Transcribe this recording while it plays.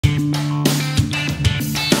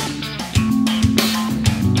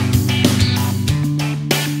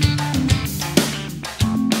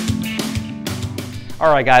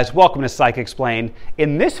Alright guys, welcome to Psych Explained.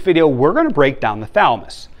 In this video, we're going to break down the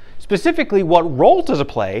thalamus. Specifically, what role does it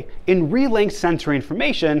play in relaying sensory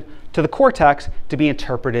information to the cortex to be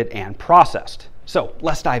interpreted and processed? So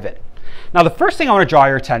let's dive in. Now the first thing I want to draw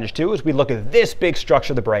your attention to as we look at this big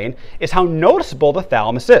structure of the brain is how noticeable the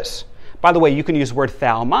thalamus is. By the way, you can use the word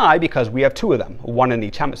thalami because we have two of them, one in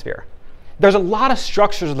each hemisphere. There's a lot of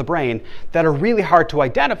structures of the brain that are really hard to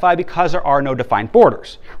identify because there are no defined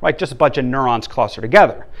borders, right? Just a bunch of neurons clustered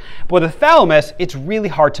together. But with the thalamus, it's really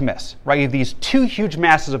hard to miss, right? You have these two huge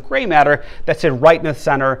masses of gray matter that sit right in the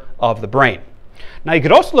center of the brain. Now you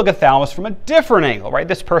could also look at thalamus from a different angle, right?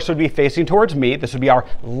 This person would be facing towards me. This would be our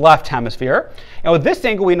left hemisphere. And with this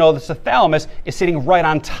angle, we know that the thalamus is sitting right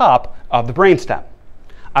on top of the brainstem.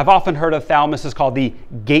 I've often heard of the thalamus is called the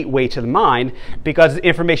gateway to the mind because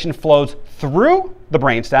information flows through the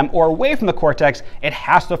brainstem or away from the cortex. It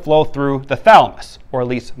has to flow through the thalamus, or at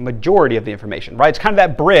least majority of the information, right? It's kind of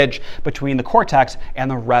that bridge between the cortex and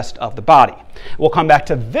the rest of the body. We'll come back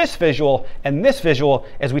to this visual and this visual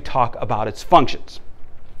as we talk about its functions.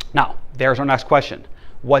 Now, there's our next question.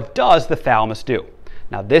 What does the thalamus do?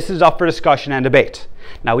 Now, this is up for discussion and debate.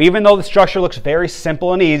 Now, even though the structure looks very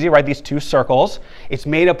simple and easy, right, these two circles, it's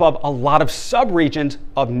made up of a lot of subregions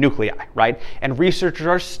of nuclei, right? And researchers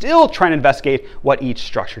are still trying to investigate what each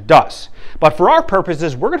structure does. But for our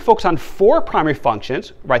purposes, we're going to focus on four primary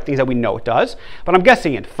functions, right, things that we know it does. But I'm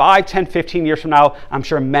guessing in 5, 10, 15 years from now, I'm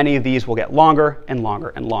sure many of these will get longer and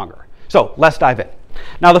longer and longer. So let's dive in.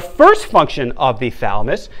 Now, the first function of the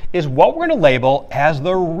thalamus is what we're going to label as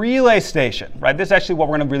the relay station, right? This is actually what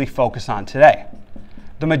we're going to really focus on today.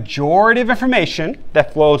 The majority of information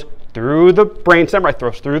that flows through the brainstem, right,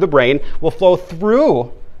 through the brain, will flow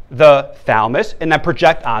through the thalamus and then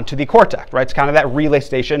project onto the cortex, right? It's kind of that relay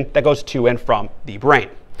station that goes to and from the brain.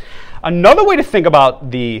 Another way to think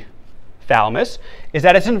about the thalamus is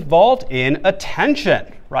that it's involved in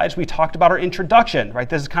attention, right? As we talked about our introduction, right?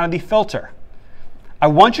 This is kind of the filter. I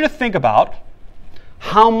want you to think about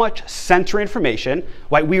how much sensory information,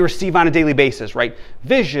 right, we receive on a daily basis, right?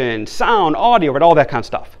 Vision, sound, audio, right, all that kind of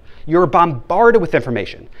stuff. You're bombarded with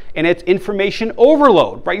information, and it's information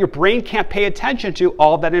overload, right? Your brain can't pay attention to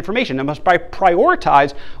all of that information. It must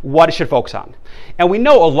prioritize what it should focus on. And we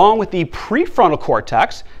know, along with the prefrontal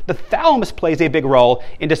cortex, the thalamus plays a big role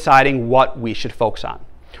in deciding what we should focus on.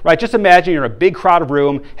 Right, just imagine you're in a big crowded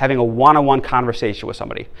room having a one-on-one conversation with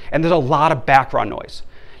somebody, and there's a lot of background noise.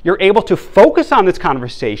 You're able to focus on this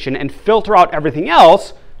conversation and filter out everything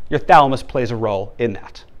else. Your thalamus plays a role in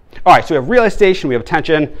that. All right, so we have relay station, we have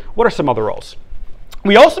attention. What are some other roles?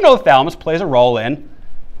 We also know the thalamus plays a role in,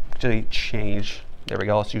 actually change, there we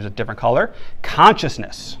go, let's use a different color,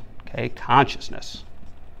 consciousness. Okay, consciousness.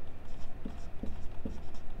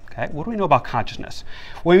 Okay, what do we know about consciousness?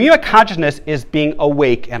 What we mean by consciousness is being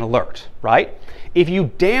awake and alert, right? If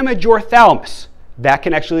you damage your thalamus, that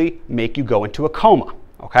can actually make you go into a coma,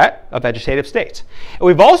 okay, a vegetative state. And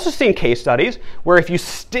we've also seen case studies where if you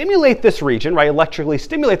stimulate this region, right, electrically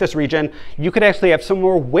stimulate this region, you could actually have some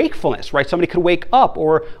more wakefulness, right? Somebody could wake up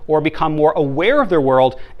or become more aware of their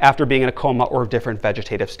world after being in a coma or a different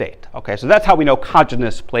vegetative state, okay? So that's how we know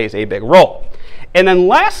consciousness plays a big role. And then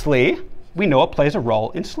lastly, we know it plays a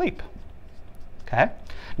role in sleep, okay?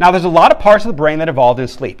 Now, there's a lot of parts of the brain that are involved in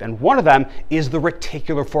sleep, and one of them is the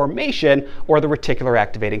reticular formation or the reticular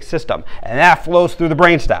activating system, and that flows through the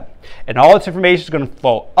brainstem. And all its information is going to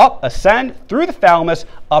flow up, ascend through the thalamus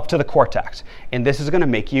up to the cortex. And this is going to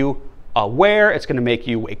make you aware, it's going to make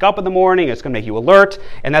you wake up in the morning, it's going to make you alert,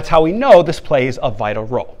 and that's how we know this plays a vital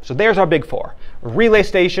role. So there's our big four: relay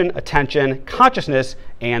station, attention, consciousness,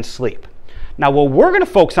 and sleep. Now, what we're going to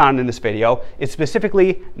focus on in this video is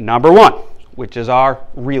specifically number one, which is our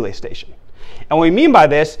relay station. And what we mean by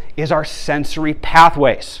this is our sensory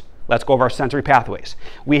pathways. Let's go over our sensory pathways.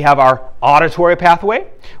 We have our auditory pathway.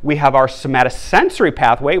 We have our somatosensory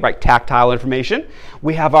pathway, right, tactile information.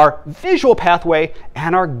 We have our visual pathway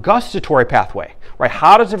and our gustatory pathway, right?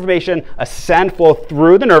 How does information ascend, flow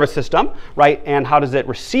through the nervous system, right? And how does it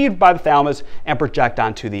receive by the thalamus and project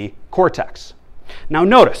onto the cortex? Now,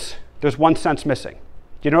 notice there's one sense missing.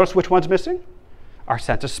 Do you notice which one's missing? Our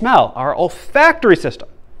sense of smell, our olfactory system.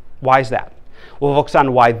 Why is that? We'll focus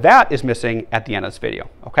on why that is missing at the end of this video,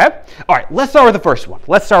 okay? All right, let's start with the first one.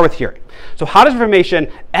 Let's start with hearing. So how does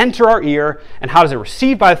information enter our ear, and how does it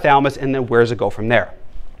receive by the thalamus, and then where does it go from there?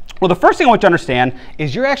 Well, the first thing I want you to understand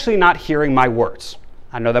is you're actually not hearing my words.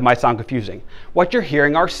 I know that might sound confusing. What you're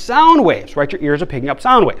hearing are sound waves, right? Your ears are picking up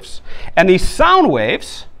sound waves. And these sound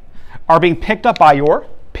waves are being picked up by your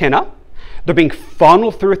pinna. They're being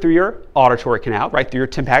funneled through your auditory canal, right, through your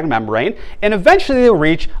tympanic membrane, and eventually they'll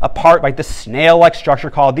reach a part, like the snail-like structure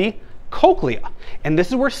called the cochlea. And this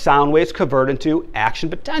is where sound waves convert into action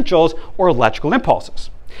potentials or electrical impulses.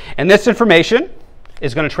 And this information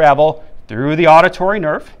is going to travel through the auditory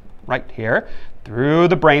nerve, right here, through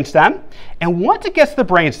the brainstem. And once it gets to the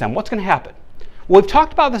brainstem, what's going to happen? Well, we've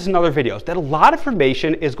talked about this in other videos, that a lot of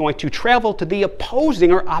information is going to travel to the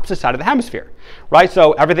opposing or opposite side of the hemisphere, right?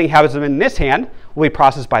 So everything happens in this hand will be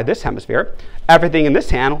processed by this hemisphere. Everything in this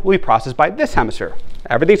hand will be processed by this hemisphere.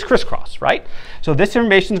 Everything's crisscrossed, right? So this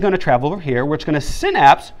information is going to travel over here, where it's going to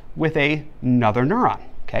synapse with another neuron,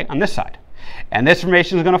 okay, on this side. And this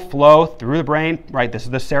information is going to flow through the brain, right? This is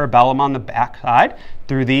the cerebellum on the back side,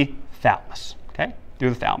 through the thalamus, okay, through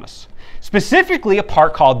the thalamus. Specifically, a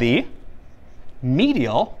part called the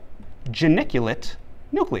medial geniculate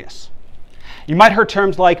nucleus. You might have heard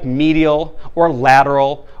terms like medial or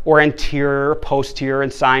lateral or anterior or posterior in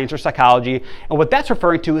science or psychology. And what that's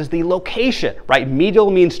referring to is the location, right? Medial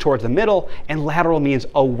means towards the middle and lateral means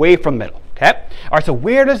away from the middle, okay? All right, so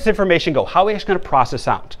where does this information go? How are we actually going to process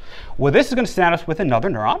sound? Well, this is going to synapse with another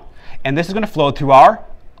neuron, and this is going to flow through our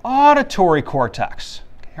auditory cortex,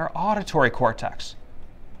 okay? Our auditory cortex.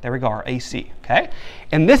 There we go, our AC, okay?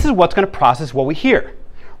 And this is what's going to process what we hear,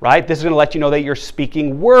 right? This is going to let you know that you're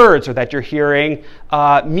speaking words or that you're hearing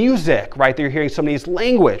music, right? That you're hearing somebody's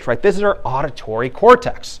language, right? This is our auditory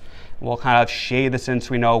cortex. We'll kind of shade this in so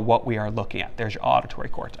we know what we are looking at. There's your auditory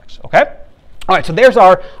cortex, okay? All right, so there's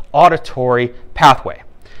our auditory pathway.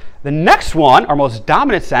 The next one, our most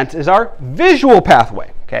dominant sense, is our visual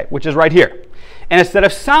pathway, okay, which is right here. And instead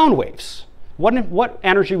of sound waves, what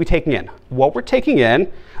energy are we taking in? What we're taking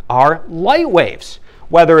in are light waves,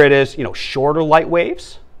 whether it is, shorter light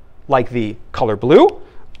waves like the color blue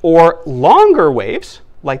or longer waves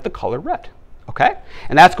like the color red, okay?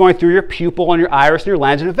 And that's going through your pupil and your iris and your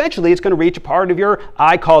lens, and eventually it's going to reach a part of your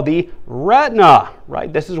eye called the retina,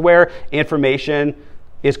 right? This is where information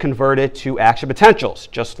is converted to action potentials,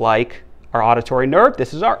 just like our auditory nerve.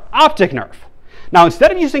 This is our optic nerve. Now,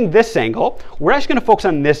 instead of using this angle, we're actually going to focus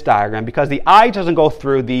on this diagram because the eye doesn't go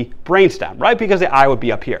through the brainstem, right? Because the eye would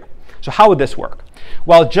be up here. So how would this work?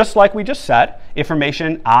 Well, just like we just said,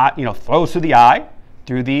 information flows through the eye,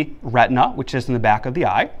 through the retina, which is in the back of the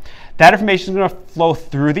eye. That information is going to flow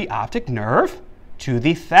through the optic nerve to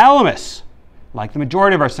the thalamus, like the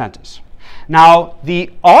majority of our senses. Now, the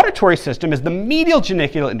auditory system is the medial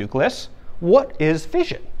geniculate nucleus. What is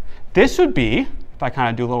vision? This would be, if I kind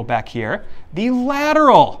of do a little back here, the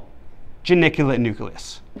lateral geniculate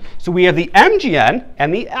nucleus. So we have the MGN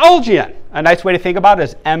and the LGN. A nice way to think about it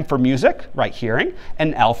is M for music, right, hearing,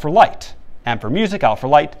 and L for light. M for music, L for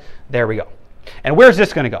light. There we go. And where's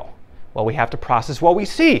this going to go? Well, we have to process what we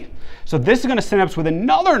see. So this is going to synapse with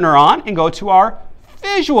another neuron and go to our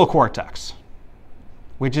visual cortex,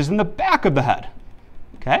 which is in the back of the head,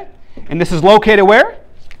 okay? And this is located where?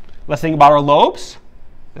 Let's think about our lobes.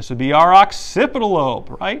 This would be our occipital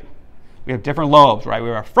lobe, right? We have different lobes, right? We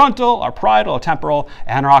have our frontal, our parietal, our temporal,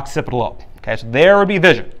 and our occipital lobe. Okay, so there would be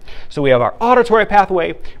vision. So we have our auditory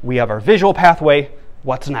pathway, we have our visual pathway.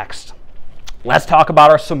 What's next? Let's talk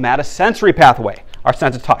about our somatosensory pathway, our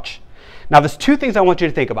sense of touch. Now, there's two things I want you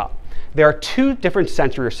to think about. There are two different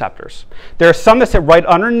sensory receptors. There are some that sit right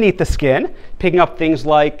underneath the skin, picking up things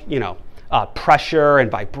like, pressure and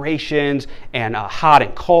vibrations and hot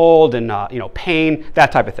and cold and pain,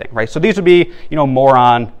 that type of thing, right? So these would be more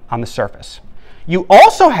on the surface. You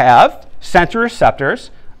also have sensory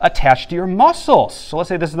receptors attached to your muscles. So let's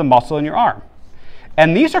say this is the muscle in your arm,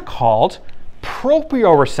 and these are called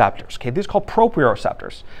proprioreceptors. Okay, these are called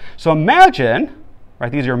proprioreceptors. So imagine,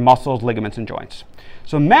 right? These are your muscles, ligaments, and joints.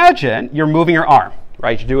 So imagine you're moving your arm.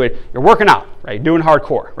 Right, you're working out, right? You're doing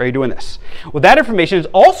hardcore, right? You're doing this. Well, that information has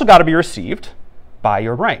also got to be received by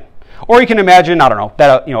your brain. Or you can imagine, I don't know,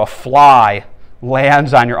 that a fly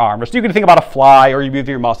lands on your arm. So you can think about a fly, or you move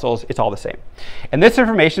your muscles. It's all the same. And this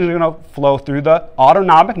information is going to flow through the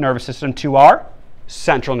autonomic nervous system to our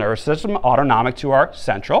central nervous system, autonomic to our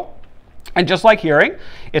central. And just like hearing,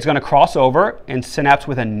 it's going to cross over and synapse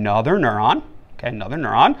with another neuron. Okay, another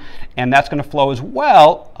neuron, and that's going to flow as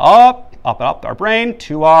well up our brain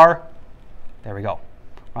to our, there we go,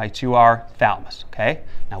 right, to our thalamus, okay?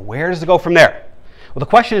 Now, where does it go from there? Well, the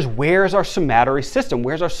question is, where's our somatory system?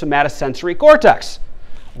 Where's our somatosensory cortex?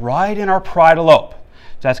 Right in our parietal lobe. So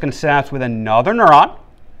that's going to synapse with another neuron,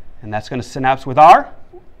 and that's going to synapse with our,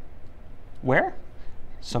 where?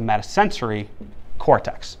 Somatosensory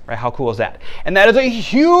cortex, right? How cool is that? And that is a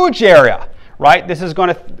huge area. Right? This is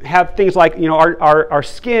going to have things like, our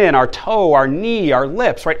skin, our toe, our knee, our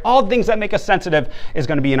lips, right? All things that make us sensitive is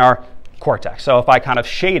going to be in our cortex. So if I kind of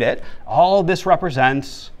shade it, all this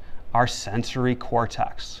represents our sensory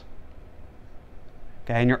cortex.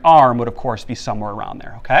 Okay, and your arm would, of course, be somewhere around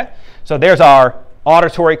there. Okay, so there's our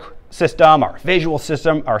auditory system, our visual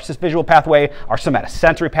system, our visual pathway, our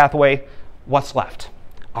somatosensory pathway. What's left?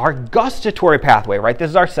 Our gustatory pathway, right? This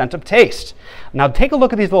is our sense of taste. Now take a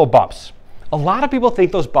look at these little bumps. A lot of people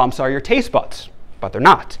think those bumps are your taste buds, but they're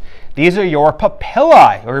not. These are your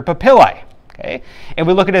papillae, or your papillae. Okay? And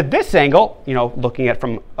we look at it at this angle, you know, looking at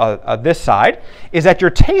from this side, is that your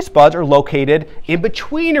taste buds are located in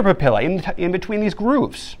between your papillae, in between these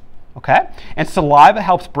grooves. Okay? And saliva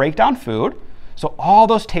helps break down food, so all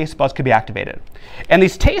those taste buds could be activated. And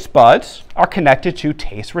these taste buds are connected to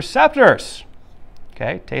taste receptors.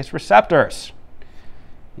 Okay? Taste receptors.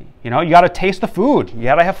 You know, you got to taste the food. You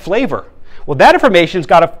got to have flavor. Well, that information's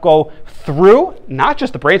got to go through not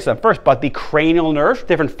just the brainstem first, but the cranial nerves,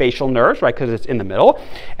 different facial nerves, right, because it's in the middle.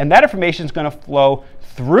 And that information is going to flow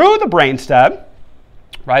through the brainstem,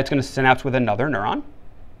 right? It's going to synapse with another neuron,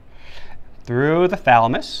 through the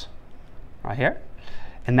thalamus, right here.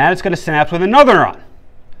 And then it's going to synapse with another neuron.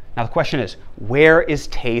 Now the question is, where is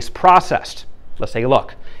taste processed? Let's take a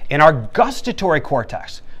look. In our gustatory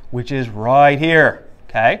cortex, which is right here,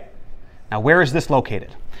 okay? Now where is this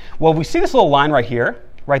located? Well, we see this little line right here,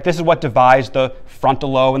 right? This is what divides the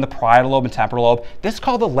frontal lobe and the parietal lobe and temporal lobe. This is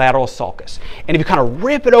called the lateral sulcus. And if you kind of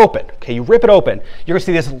rip it open, okay, you rip it open, you're going to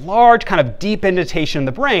see this large kind of deep indentation in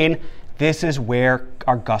the brain. This is where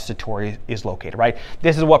our gustatory is located, right?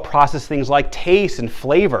 This is what processes things like taste and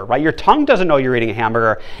flavor, right? Your tongue doesn't know you're eating a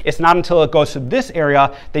hamburger. It's not until it goes to this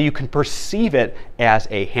area that you can perceive it as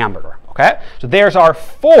a hamburger, okay? So there's our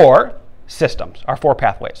 4 systems, our 4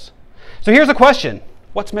 pathways. So here's a question.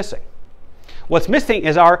 What's missing? What's missing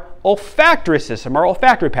is our olfactory system, our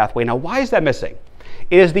olfactory pathway. Now, why is that missing?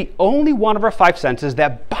 It is the only one of our 5 senses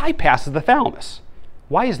that bypasses the thalamus.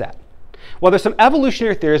 Why is that? Well, there's some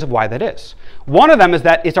evolutionary theories of why that is. One of them is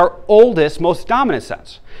that it's our oldest, most dominant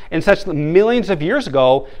sense. In such that millions of years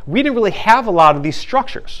ago, we didn't really have a lot of these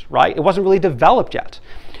structures, right? It wasn't really developed yet.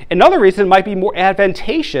 Another reason might be more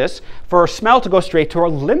advantageous for smell to go straight to our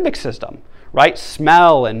limbic system, right?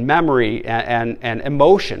 Smell and memory and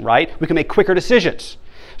emotion, right? We can make quicker decisions.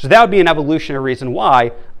 So that would be an evolutionary reason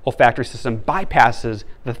why olfactory system bypasses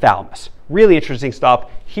the thalamus. Really interesting stuff.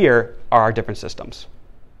 Here are our different systems.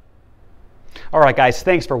 All right, guys,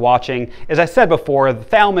 thanks for watching. As I said before, the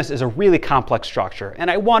thalamus is a really complex structure,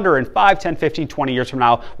 and I wonder in 5, 10, 15, 20 years from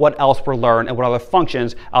now what else we'll learn and what other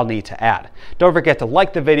functions I'll need to add. Don't forget to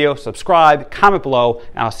like the video, subscribe, comment below,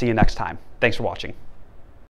 and I'll see you next time. Thanks for watching.